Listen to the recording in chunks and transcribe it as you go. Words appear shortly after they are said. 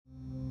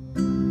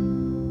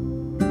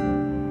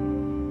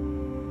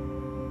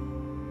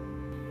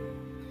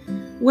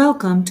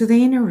Welcome to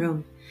the Inner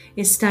Room,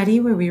 a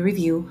study where we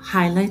review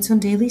highlights on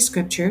daily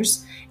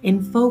scriptures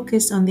and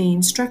focus on the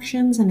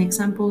instructions and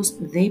examples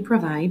they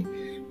provide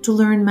to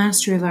learn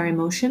mastery of our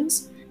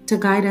emotions, to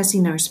guide us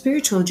in our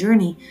spiritual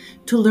journey,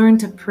 to learn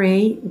to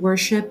pray,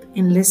 worship,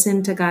 and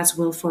listen to God's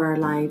will for our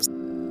lives.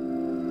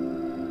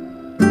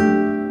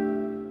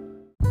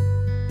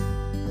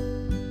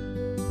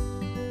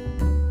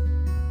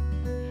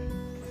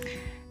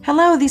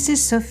 Hello, this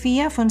is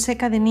Sofia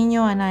Fonseca de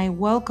Niño, and I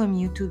welcome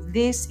you to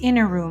this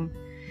Inner Room.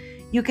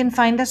 You can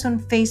find us on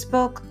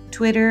Facebook,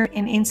 Twitter,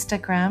 and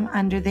Instagram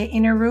under the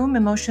Inner Room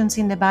Emotions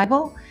in the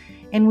Bible,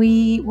 and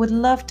we would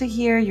love to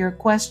hear your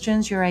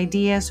questions, your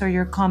ideas, or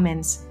your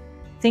comments.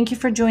 Thank you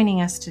for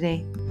joining us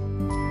today.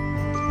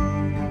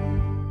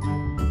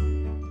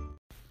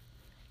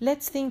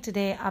 Let's think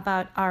today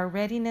about our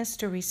readiness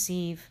to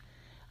receive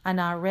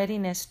and our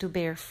readiness to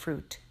bear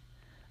fruit.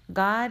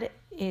 God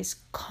is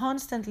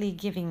constantly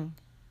giving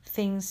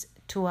things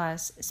to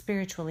us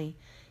spiritually.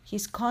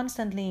 He's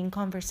constantly in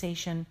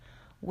conversation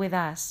with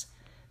us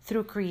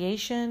through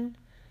creation,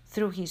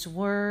 through His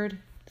Word,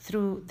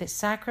 through the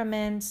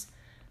sacraments,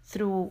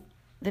 through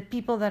the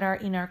people that are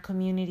in our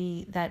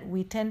community that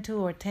we tend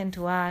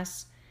to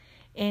us.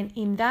 And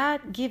in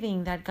that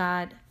giving that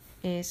God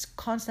is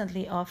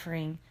constantly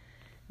offering,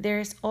 there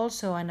is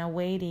also an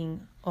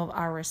awaiting of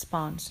our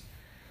response.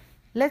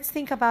 Let's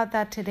think about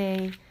that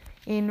today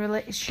in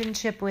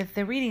relationship with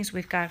the readings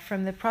we've got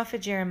from the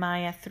prophet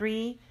Jeremiah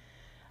 3,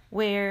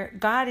 where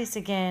God is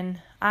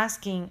again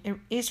asking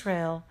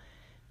Israel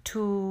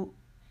to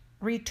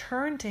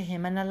return to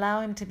Him and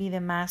allow Him to be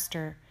the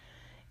master.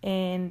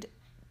 And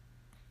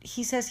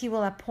He says He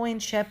will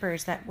appoint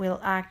shepherds that will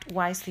act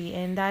wisely.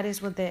 And that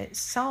is what the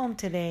psalm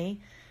today,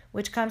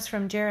 which comes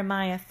from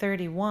Jeremiah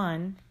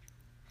 31,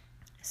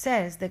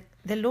 says that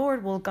the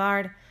Lord will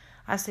guard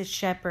as His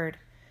shepherd.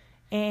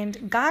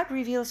 And God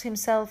reveals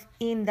Himself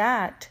in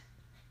that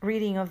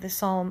reading of the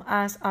psalm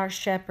as our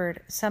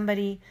shepherd,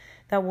 somebody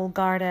that will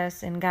guard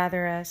us and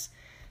gather us.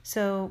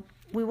 So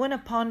we want to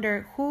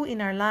ponder who in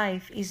our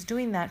life is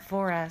doing that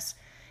for us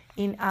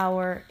in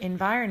our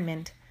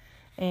environment.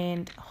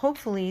 And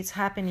hopefully it's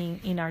happening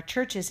in our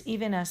churches,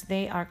 even as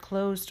they are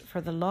closed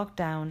for the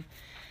lockdown.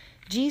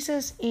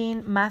 Jesus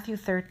in Matthew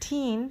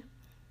 13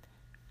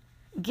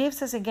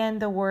 gives us again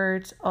the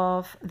words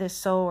of the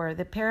sower,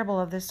 the parable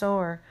of the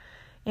sower.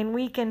 And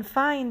we can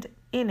find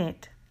in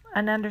it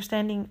an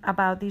understanding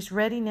about this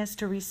readiness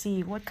to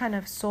receive. What kind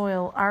of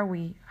soil are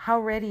we? How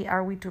ready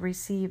are we to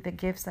receive the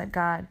gifts that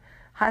God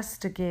has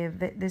to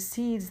give, the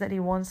seeds that He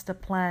wants to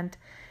plant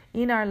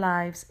in our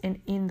lives and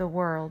in the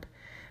world?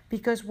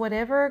 Because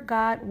whatever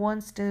God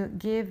wants to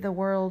give the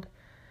world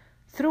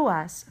through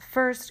us,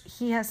 first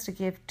He has to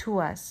give to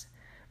us.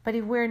 But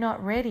if we're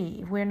not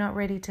ready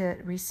to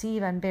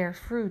receive and bear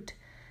fruit,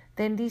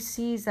 then these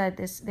seeds that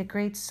the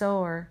great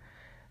sower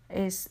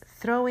is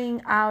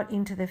throwing out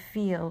into the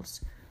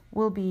fields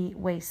will be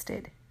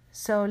wasted.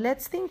 So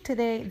let's think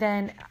today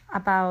then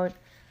about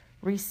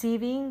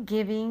receiving,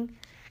 giving,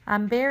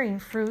 and bearing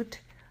fruit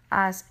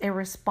as a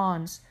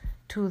response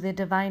to the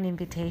divine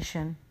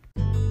invitation.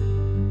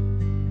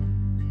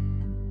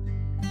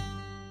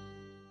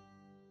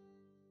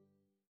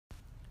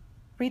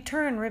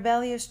 Return,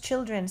 rebellious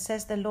children,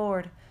 says the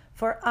Lord,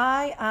 for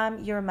I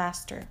am your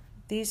master.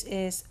 This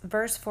is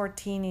verse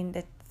 14 in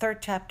the 3rd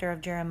chapter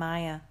of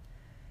Jeremiah.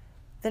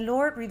 The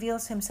Lord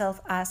reveals Himself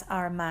as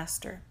our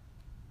master.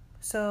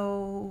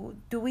 So,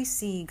 do we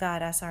see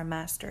God as our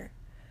master?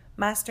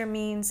 Master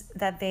means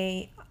that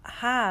they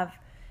have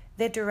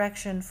the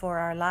direction for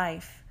our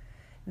life,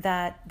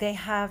 that they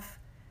have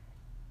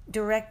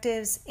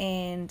directives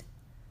and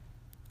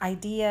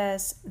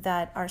ideas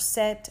that are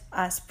set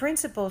as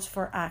principles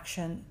for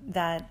action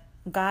that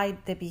guide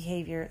the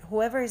behavior.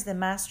 Whoever is the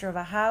master of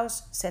a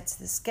house sets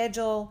the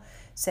schedule,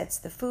 sets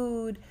the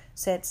food,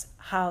 sets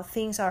how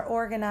things are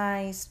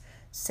organized,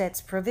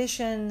 sets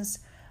provisions,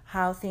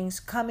 how things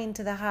come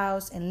into the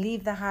house and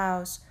leave the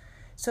house.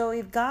 So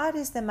if God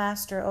is the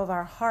master of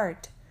our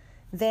heart,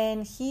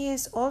 then He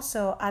is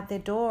also at the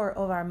door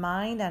of our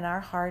mind and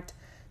our heart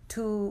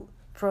to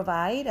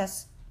provide,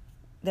 as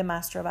the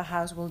master of a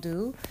house will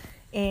do,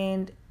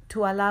 and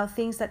to allow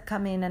things that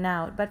come in and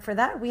out. But for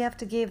that, we have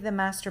to give the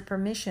master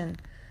permission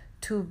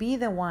to be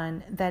the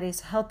one that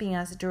is helping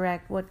us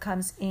direct what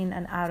comes in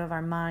and out of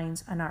our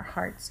minds and our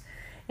hearts.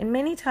 And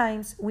many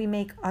times we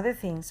make other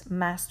things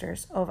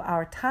masters of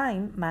our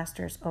time,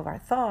 masters of our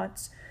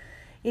thoughts.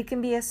 It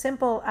can be as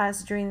simple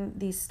as during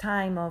this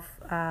time of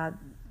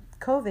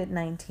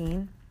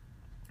COVID-19,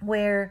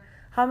 where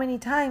how many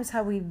times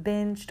have we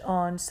binged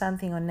on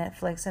something on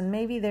Netflix? And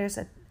maybe there's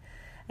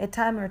a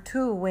time or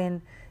two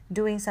when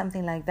doing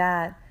something like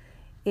that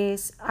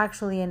is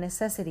actually a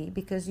necessity,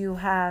 because you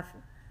have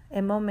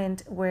a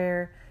moment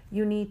where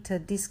you need to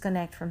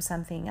disconnect from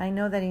something. I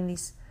know that in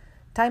this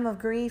time of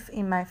grief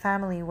in my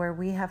family, where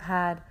we have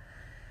had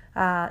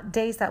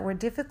days that were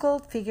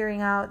difficult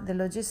figuring out the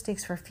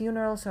logistics for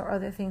funerals or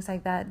other things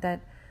like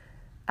that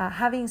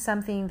having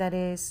something that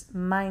is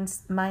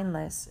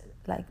mindless,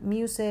 like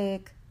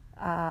music,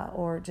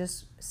 or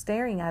just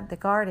staring at the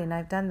garden.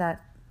 I've done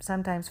that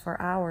sometimes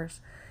for hours.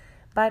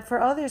 But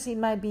for others, it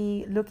might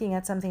be looking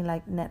at something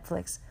like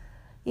Netflix.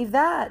 If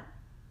that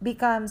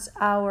becomes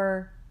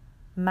our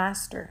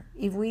master,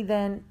 if we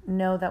then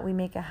know that we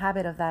make a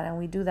habit of that and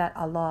we do that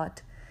a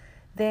lot,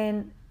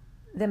 then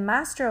the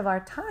master of our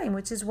time,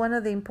 which is one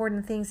of the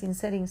important things in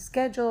setting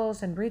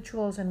schedules and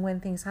rituals and when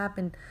things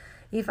happen,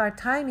 if our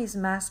time is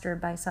mastered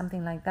by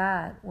something like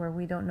that, where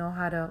we don't know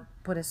how to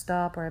put a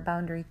stop or a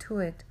boundary to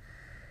it,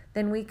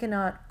 then we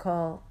cannot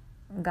call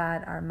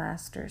God our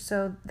master.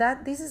 So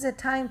this is a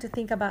time to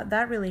think about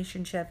that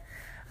relationship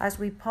as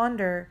we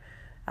ponder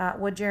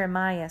what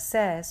Jeremiah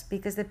says,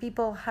 because the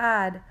people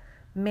had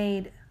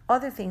made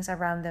other things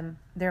around them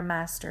their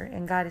master,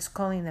 and God is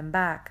calling them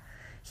back.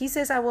 He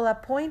says, I will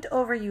appoint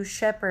over you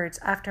shepherds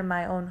after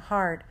my own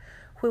heart,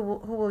 who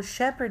will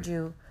shepherd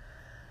you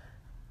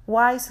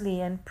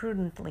wisely and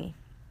prudently.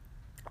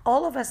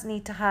 All of us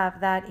need to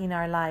have that in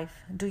our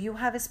life. Do you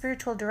have a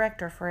spiritual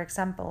director, for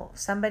example,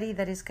 somebody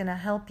that is going to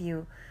help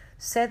you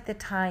set the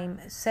time,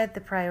 set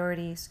the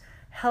priorities,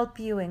 help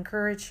you,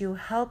 encourage you,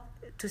 help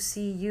to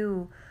see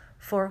you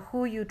for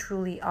who you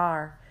truly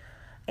are?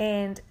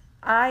 And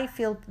I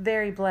feel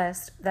very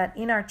blessed that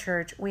in our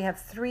church we have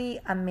 3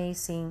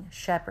 amazing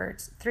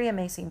shepherds, 3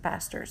 amazing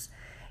pastors,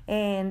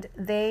 and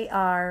they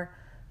are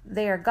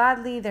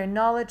godly, they're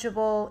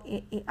knowledgeable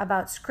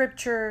about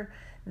scripture,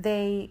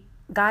 they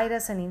guide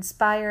us and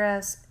inspire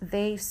us,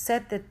 they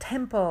set the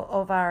tempo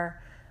of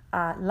our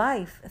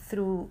life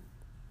through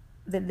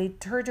the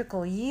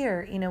liturgical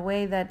year in a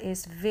way that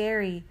is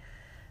very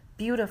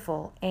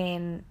beautiful.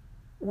 And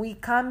we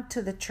come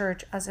to the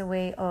church as a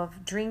way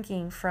of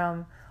drinking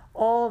from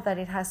all that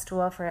it has to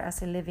offer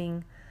as a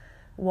living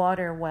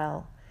water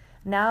well.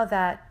 Now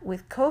that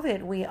with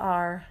COVID we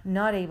are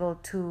not able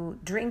to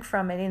drink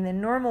from it in the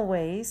normal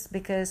ways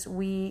because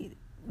we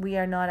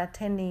are not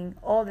attending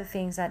all the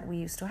things that we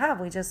used to have.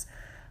 We just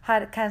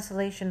had a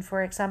cancellation,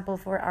 for example,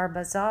 for our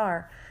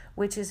bazaar,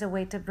 which is a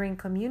way to bring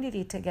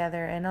community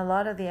together, and a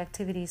lot of the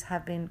activities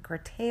have been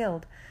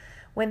curtailed.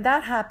 When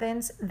that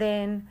happens,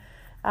 then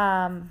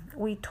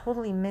we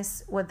totally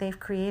miss what they've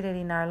created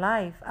in our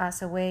life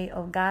as a way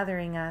of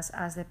gathering us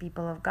as the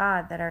people of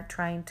God that are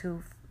trying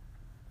to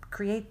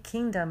create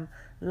kingdom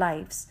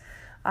lives.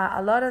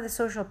 A lot of the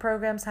social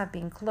programs have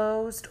been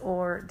closed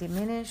or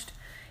diminished,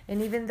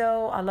 and even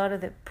though a lot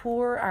of the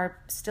poor are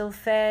still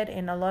fed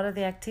and a lot of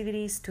the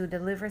activities to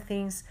deliver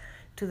things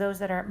to those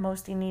that are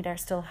most in need are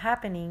still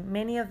happening,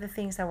 many of the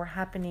things that were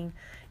happening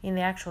in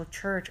the actual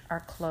church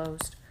are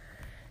closed.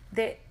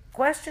 The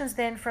questions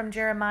then from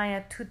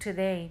Jeremiah to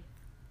today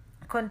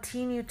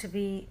continue to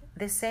be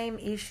the same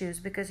issues,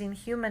 because in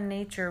human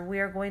nature we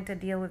are going to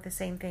deal with the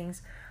same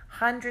things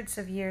hundreds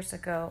of years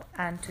ago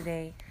and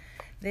today.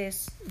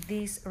 This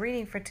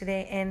reading for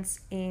today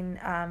ends in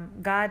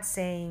God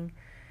saying,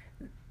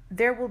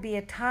 there will be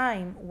a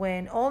time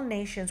when all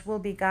nations will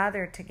be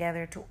gathered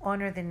together to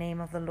honor the name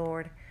of the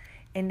Lord,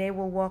 and they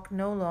will walk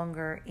no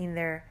longer in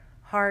their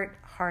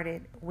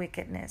hard-hearted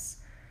wickedness.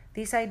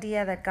 This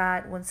idea that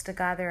God wants to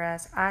gather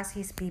us as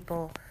his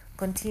people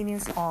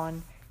continues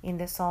on in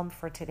the psalm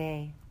for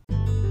today.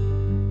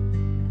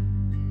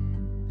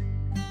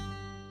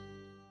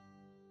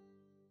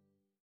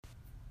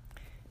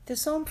 The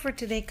psalm for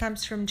today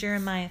comes from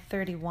Jeremiah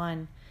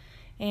 31,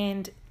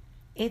 and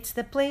it's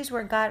the place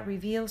where God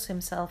reveals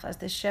himself as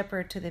the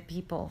shepherd to the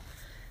people.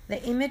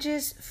 The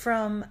images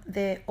from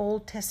the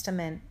Old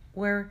Testament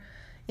were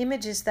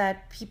images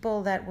that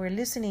people that were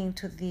listening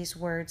to these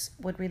words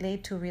would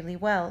relate to really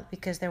well,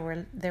 because there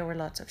were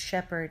lots of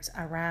shepherds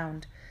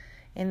around.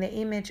 And the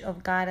image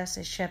of God as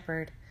a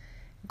shepherd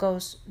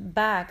goes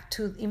back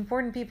to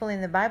important people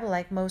in the Bible,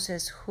 like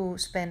Moses, who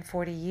spent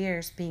 40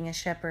 years being a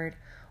shepherd,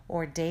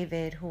 or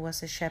David, who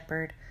was a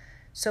shepherd.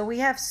 So we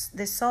have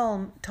the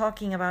psalm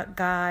talking about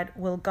God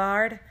will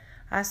guard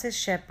as a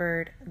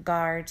shepherd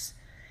guards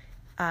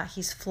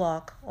his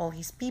flock, all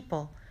his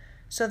people.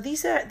 So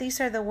these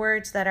are the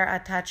words that are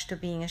attached to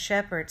being a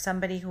shepherd: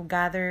 somebody who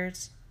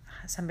gathers,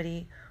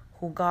 somebody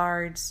who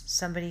guards,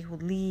 somebody who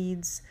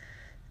leads,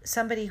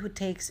 somebody who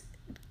takes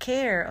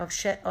care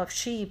of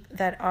sheep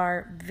that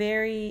are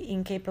very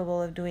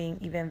incapable of doing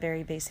even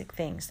very basic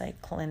things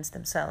like cleanse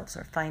themselves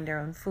or find their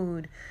own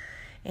food,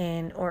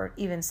 or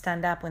even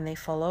stand up when they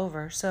fall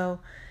over. So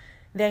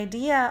the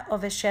idea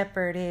of a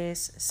shepherd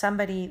is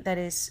somebody that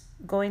is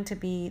going to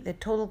be the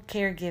total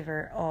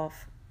caregiver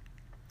of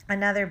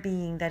another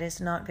being that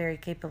is not very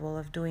capable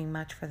of doing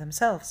much for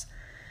themselves.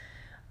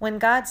 When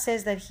God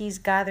says that he's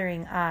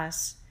gathering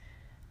us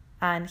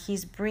and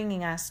he's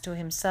bringing us to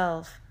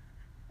himself,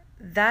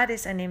 that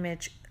is an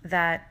image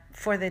that,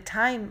 for the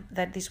time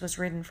that this was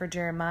written for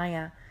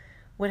Jeremiah,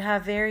 would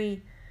have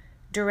very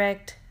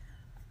direct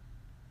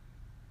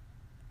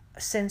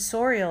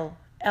sensorial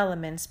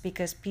elements,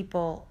 because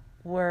people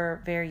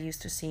were very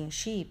used to seeing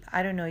sheep.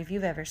 I don't know if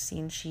you've ever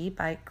seen sheep.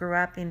 I grew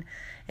up in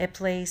a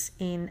place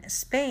in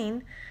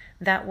Spain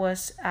that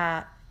was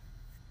a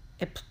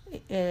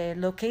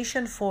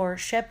location for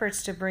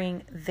shepherds to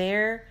bring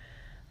their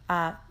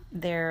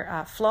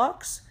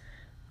flocks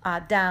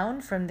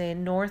down from the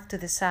north to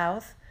the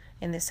south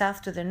and the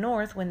south to the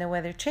north when the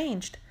weather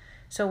changed.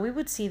 So we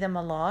would see them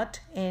a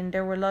lot, and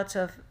there were lots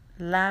of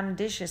lamb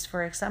dishes,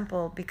 for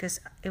example, because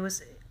it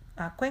was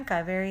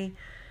Cuenca, a very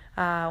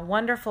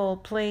wonderful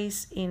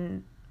place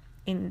in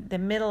the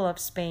middle of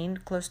Spain,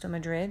 close to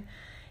Madrid.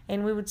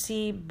 And we would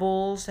see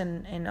bulls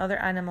and other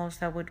animals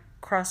that would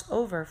cross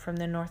over from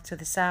the north to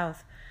the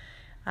south.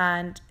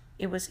 And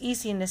it was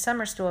easy in the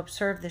summers to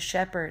observe the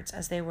shepherds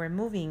as they were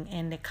moving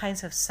and the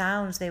kinds of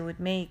sounds they would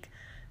make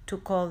to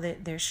call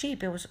their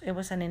sheep. It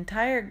was an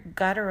entire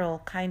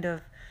guttural kind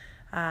of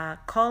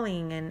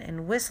calling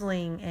and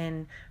whistling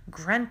and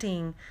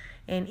grunting.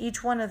 And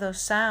each one of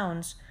those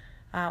sounds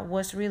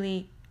was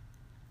really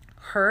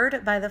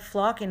heard by the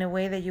flock in a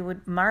way that you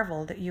would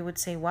marvel, that you would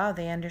say, wow,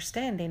 they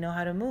understand, they know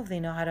how to move, they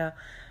know how to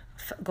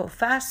go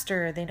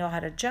faster, they know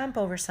how to jump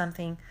over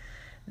something.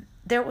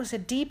 There was a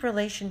deep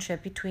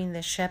relationship between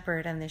the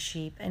shepherd and the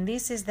sheep, and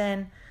this is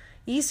then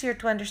easier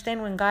to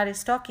understand when God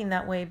is talking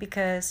that way,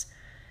 because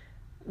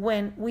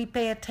when we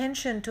pay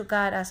attention to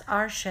God as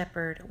our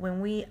shepherd, when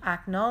we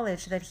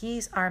acknowledge that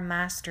He's our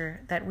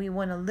master, that we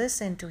want to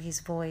listen to His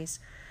voice,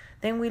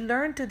 then we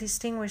learn to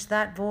distinguish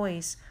that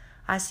voice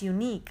as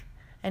unique,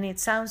 and it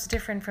sounds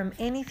different from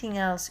anything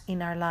else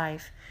in our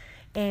life.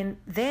 And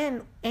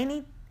then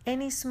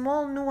any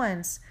small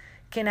nuance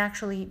can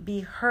actually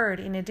be heard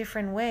in a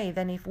different way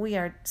than if we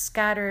are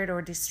scattered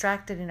or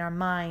distracted in our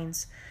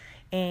minds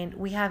and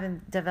we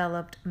haven't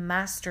developed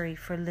mastery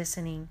for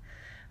listening.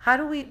 How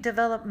do we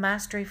develop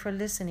mastery for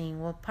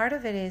listening? Well, part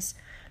of it is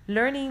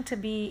learning to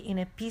be in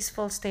a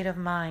peaceful state of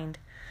mind.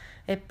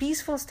 A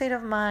peaceful state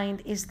of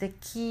mind is the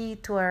key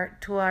to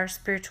our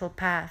spiritual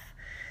path.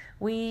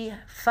 We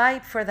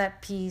fight for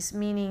that peace,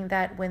 meaning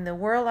that when the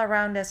world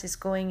around us is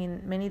going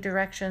in many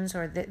directions,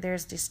 or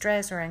there's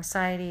distress or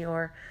anxiety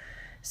or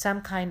some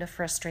kind of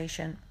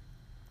frustration,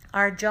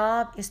 our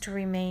job is to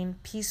remain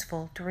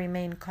peaceful, to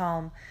remain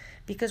calm.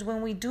 Because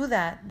when we do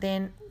that,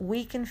 then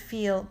we can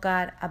feel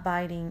God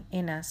abiding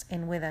in us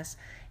and with us.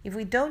 If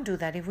we don't do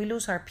that, if we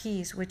lose our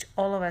peace, which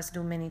all of us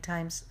do many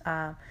times,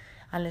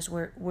 unless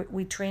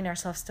we train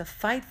ourselves to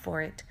fight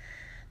for it,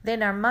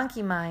 then our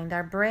monkey mind,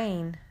 our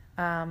brain,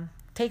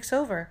 takes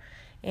over,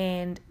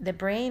 and the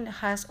brain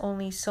has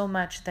only so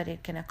much that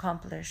it can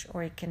accomplish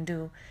or it can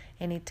do,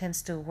 and it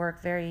tends to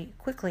work very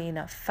quickly in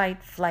a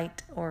fight,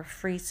 flight, or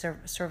free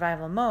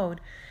survival mode,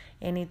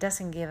 and it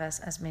doesn't give us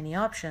as many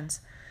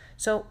options.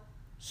 So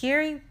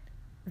hearing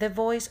the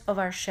voice of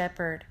our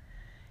shepherd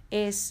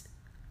is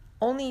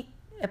only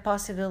a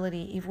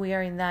possibility if we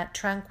are in that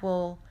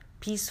tranquil,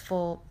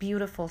 peaceful,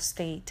 beautiful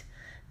state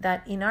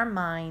that in our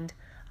mind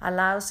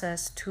allows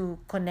us to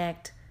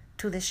connect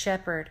to the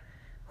shepherd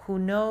who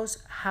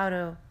knows how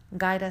to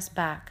guide us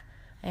back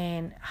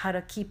and how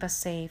to keep us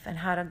safe and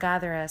how to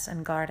gather us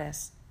and guard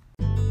us.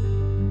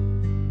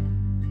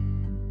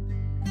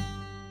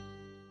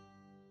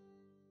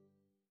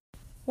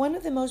 One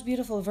of the most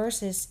beautiful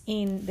verses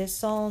in the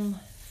psalm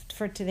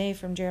for today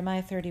from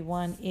Jeremiah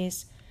 31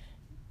 is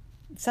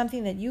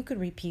something that you could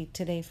repeat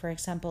today. For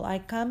example, I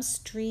come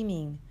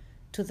streaming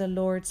to the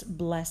Lord's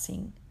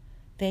blessing.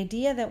 The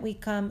idea that we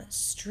come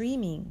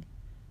streaming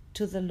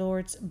to the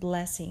Lord's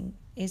blessing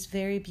is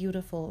very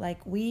beautiful.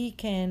 Like we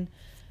can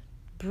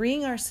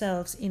bring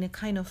ourselves in a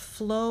kind of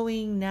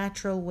flowing,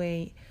 natural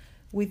way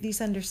with this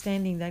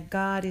understanding that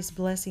God is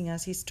blessing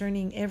us. He's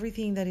turning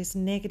everything that is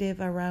negative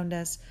around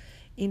us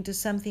into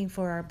something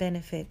for our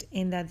benefit,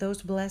 and that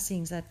those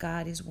blessings that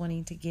God is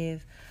wanting to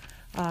give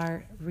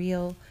are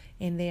real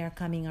and they are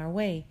coming our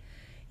way.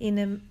 In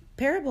the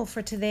parable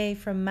for today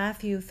from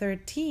Matthew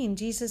 13,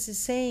 Jesus is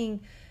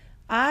saying,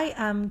 I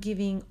am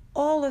giving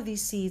all of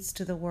these seeds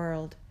to the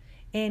world.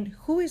 And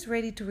who is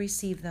ready to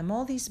receive them?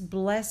 All these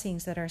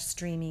blessings that are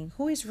streaming,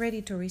 who is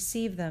ready to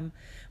receive them?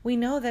 We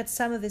know that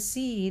some of the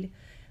seed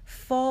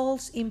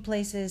falls in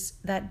places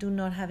that do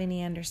not have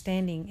any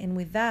understanding. And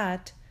with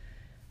that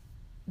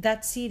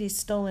seed is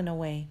stolen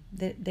away.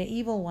 The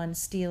evil one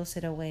steals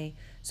it away.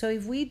 So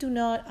if we do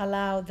not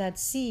allow that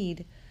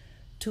seed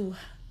to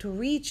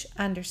reach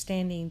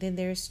understanding, then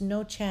there's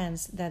no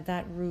chance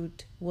that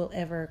root will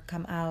ever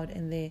come out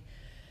and the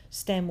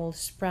stem will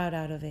sprout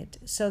out of it.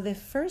 So the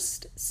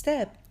first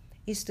step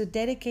is to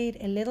dedicate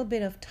a little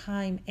bit of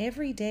time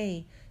every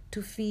day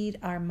to feed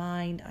our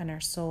mind and our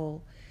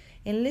soul.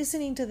 And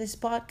listening to this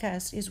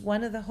podcast is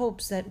one of the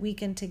hopes that we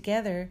can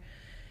together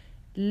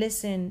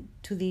listen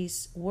to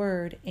this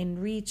word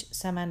and reach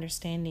some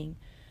understanding.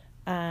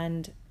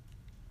 And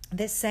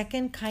the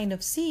second kind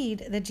of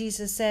seed that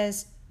Jesus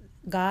says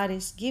God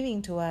is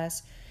giving to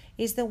us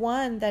is the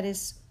one that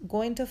is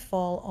going to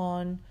fall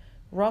on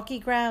rocky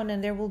ground,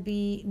 and there will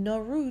be no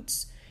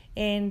roots,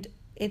 and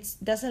it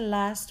doesn't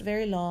last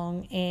very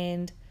long,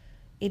 and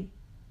it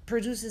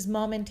produces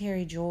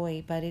momentary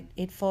joy, but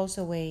it falls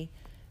away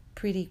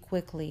pretty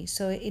quickly.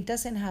 So it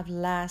doesn't have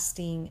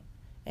lasting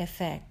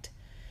effect.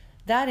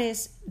 That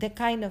is the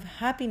kind of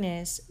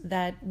happiness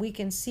that we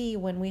can see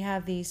when we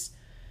have this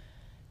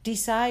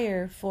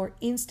desire for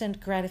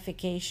instant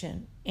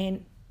gratification.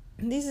 And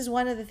this is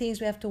one of the things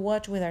we have to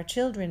watch with our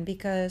children,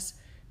 because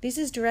this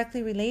is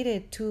directly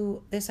related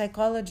to the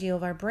psychology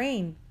of our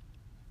brain.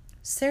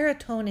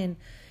 Serotonin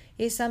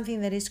is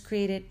something that is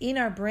created in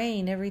our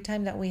brain every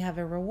time that we have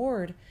a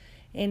reward.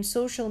 And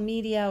social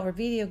media or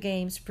video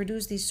games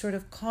produce this sort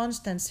of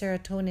constant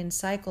serotonin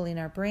cycle in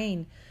our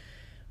brain.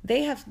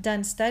 They have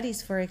done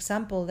studies, for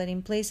example, that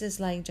in places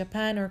like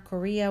Japan or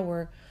Korea,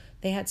 where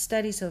they had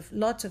studies of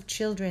lots of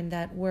children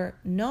that were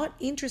not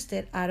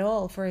interested at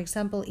all, for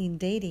example, in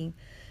dating.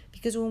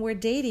 Because when we're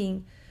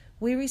dating,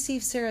 we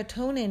receive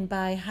serotonin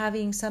by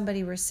having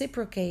somebody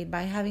reciprocate,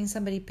 by having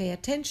somebody pay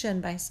attention,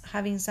 by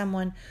having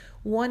someone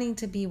wanting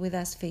to be with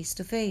us face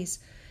to face.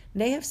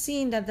 They have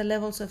seen that the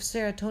levels of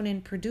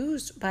serotonin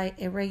produced by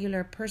a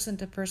regular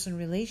person-to-person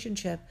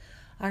relationship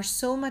are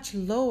so much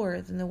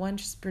lower than the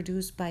ones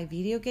produced by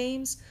video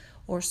games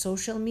or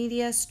social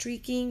media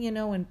streaking.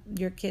 When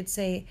your kids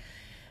say,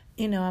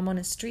 I'm on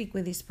a streak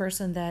with this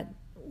person that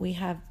we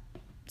have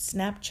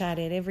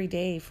Snapchatted every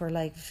day for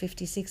like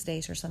 56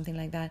 days or something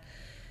like that.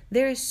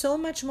 There is so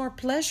much more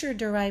pleasure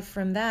derived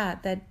from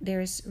that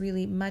there is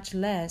really much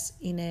less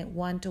in a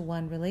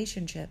one-to-one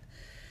relationship.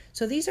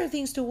 So these are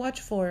things to watch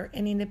for.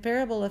 And in the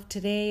parable of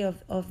today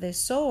of the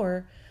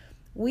sower,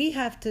 we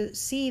have to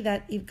see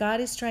that if God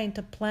is trying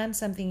to plant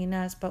something in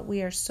us, but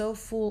we are so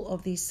full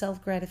of this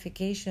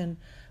self-gratification,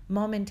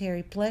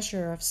 momentary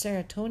pleasure of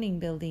serotonin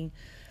building,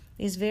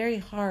 it's very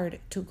hard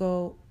to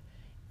go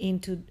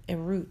into a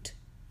root.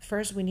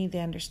 First, we need the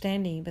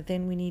understanding, but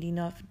then we need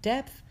enough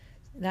depth.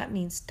 That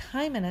means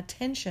time and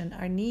attention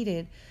are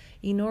needed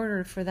in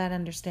order for that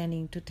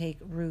understanding to take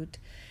root.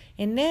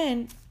 And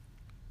then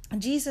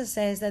Jesus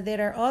says that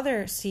there are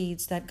other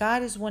seeds that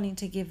God is wanting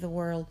to give the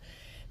world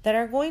that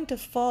are going to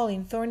fall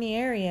in thorny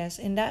areas,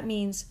 and that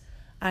means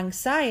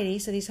anxiety.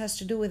 So this has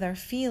to do with our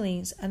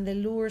feelings, and the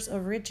lures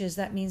of riches.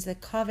 That means the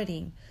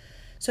coveting.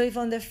 So if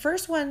on the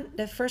first one,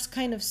 the first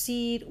kind of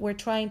seed, we're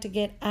trying to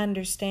get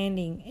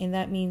understanding, and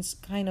that means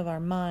kind of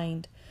our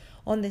mind.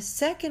 On the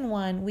second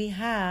one, we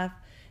have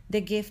the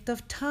gift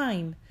of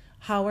time.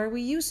 How are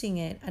we using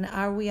it? And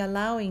are we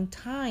allowing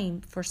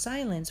time for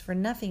silence, for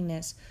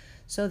nothingness,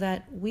 so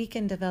that we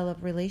can develop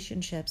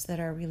relationships that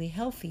are really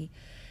healthy?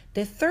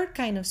 The third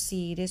kind of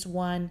seed is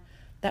one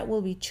that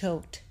will be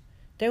choked.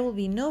 There will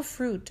be no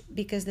fruit,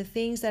 because the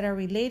things that are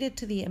related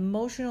to the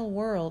emotional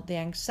world, the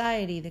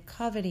anxiety, the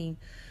coveting,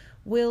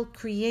 will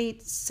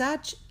create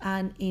such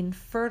an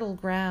infertile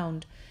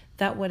ground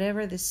that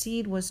whatever the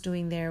seed was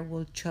doing there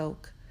will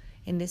choke,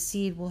 and the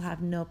seed will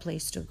have no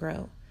place to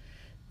grow.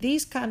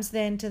 This comes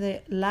then to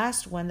the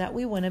last one that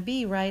we want to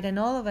be, right? And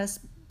all of us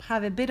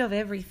have a bit of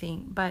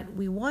everything, but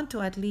we want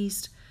to at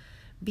least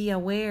be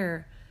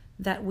aware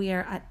that we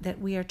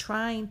are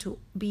trying to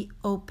be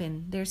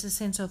open. There's a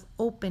sense of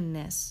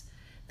openness,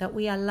 that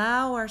we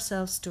allow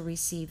ourselves to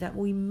receive, that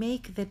we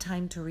make the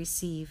time to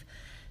receive,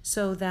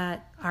 so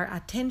that our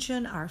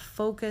attention, our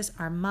focus,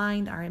 our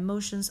mind, our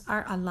emotions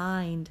are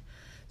aligned,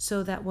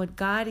 so that what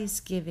God is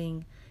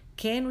giving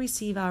can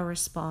receive our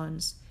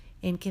response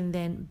and can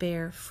then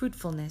bear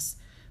fruitfulness.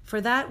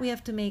 For that, we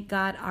have to make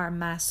God our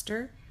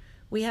master.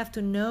 We have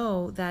to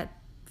know that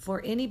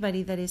for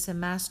anybody that is a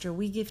master,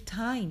 we give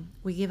time,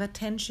 we give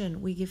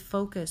attention, we give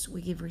focus,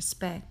 we give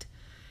respect.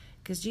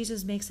 Because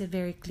Jesus makes it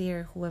very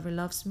clear, whoever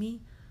loves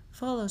me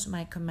follows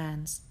my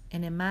commands.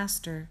 And a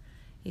master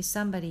is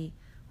somebody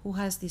who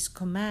has these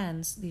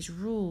commands, these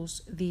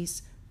rules,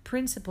 these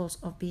principles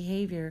of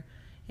behavior.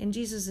 And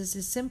Jesus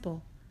is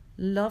simple: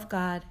 love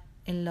God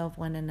and love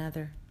one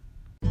another.